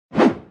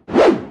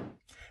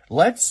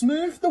let's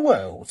move the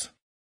world.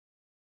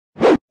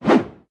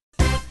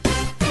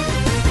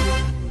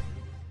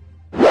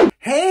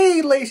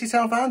 Hey Lacey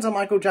Town fans and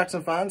Michael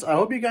Jackson fans, I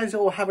hope you guys are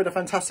all having a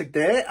fantastic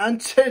day.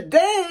 And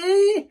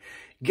today,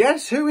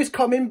 guess who is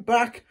coming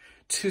back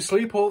to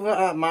sleep over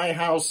at my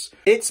house?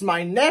 It's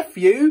my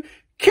nephew,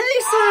 Kaysen!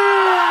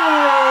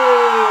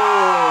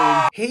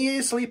 He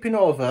is sleeping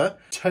over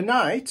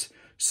tonight,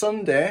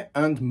 Sunday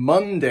and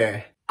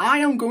Monday. I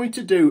am going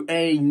to do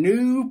a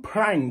new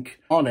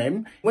prank on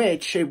him,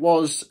 which it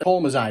was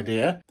Homer's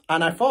idea.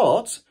 And I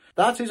thought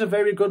that is a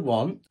very good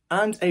one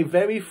and a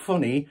very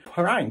funny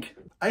prank.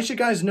 As you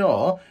guys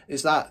know,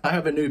 is that I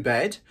have a new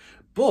bed,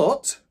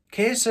 but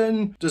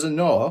Kaysen doesn't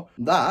know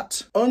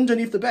that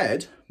underneath the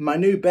bed, my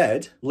new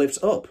bed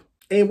lifts up,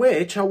 in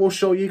which I will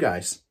show you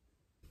guys.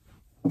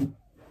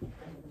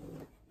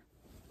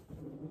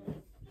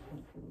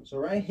 So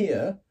right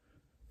here,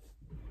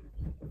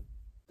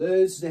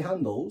 there's the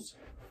handles,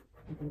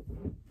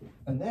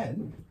 and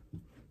then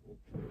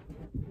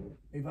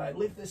if I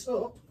lift this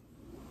up,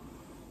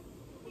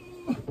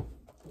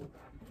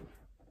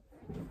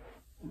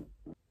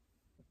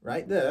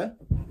 right there.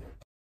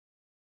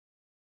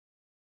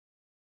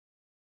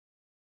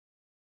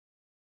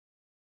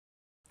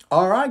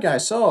 Alright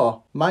guys,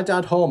 so my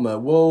dad Homer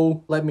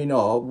will let me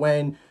know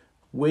when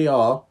we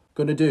are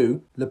going to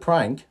do the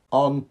prank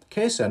on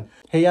Kaysen.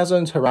 He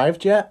hasn't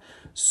arrived yet,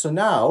 so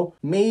now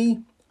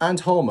me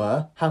and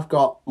Homer have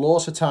got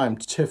lots of time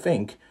to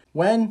think,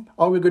 when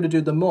are we going to do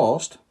the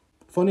most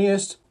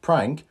funniest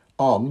prank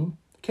on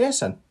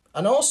Kaysen?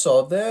 And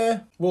also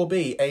there will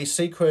be a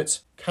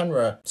secret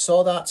camera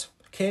so that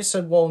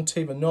Kaysen won't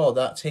even know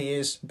that he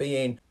is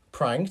being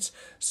pranked.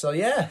 So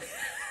yeah.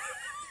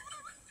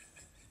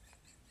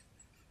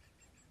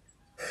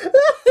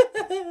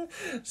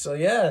 So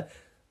yeah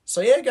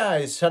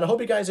guys, and I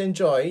hope you guys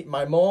enjoy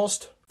my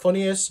most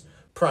funniest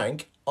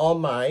prank on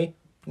my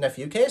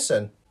nephew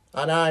Kaysen.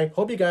 And I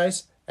hope you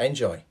guys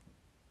enjoy.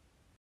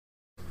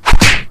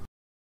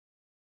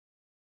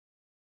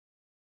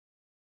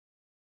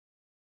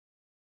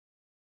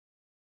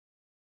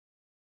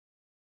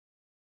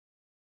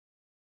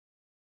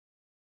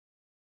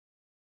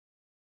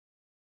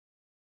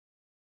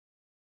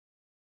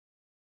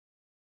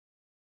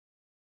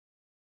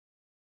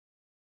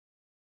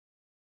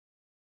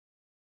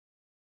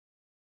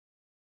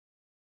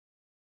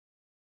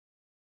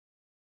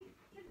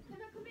 Can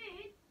I come in?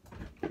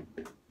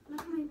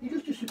 He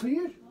just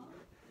disappeared.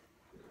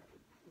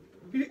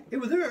 He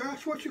was there, I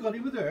swear to God, he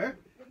was there.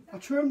 I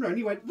turned round,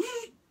 he went,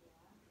 "Whoosh."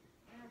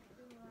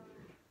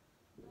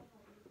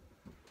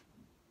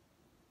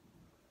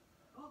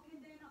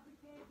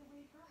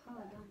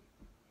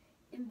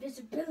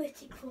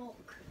 Invisibility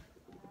cloak.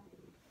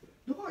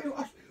 No,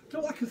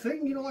 like a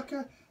thing, you know, like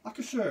a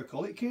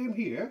circle. It came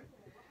here.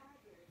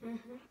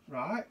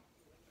 Right.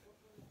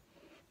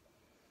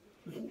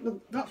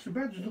 That's the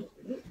bed,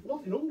 there's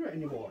nothing under it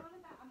anymore.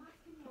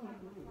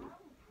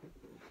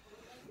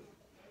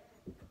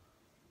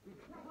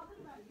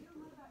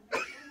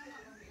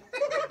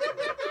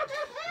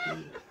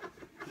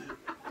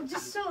 I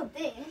just saw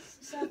this,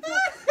 so I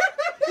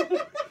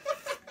thought...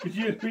 Could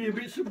you be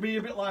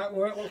a bit like,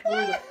 what's going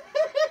on?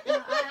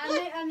 No,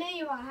 I knew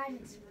you were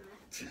hiding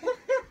somewhere.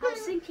 I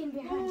was thinking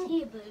behind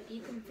here, but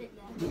you can fit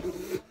there.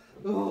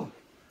 Oh.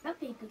 That'd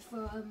be good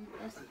for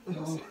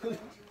Oh.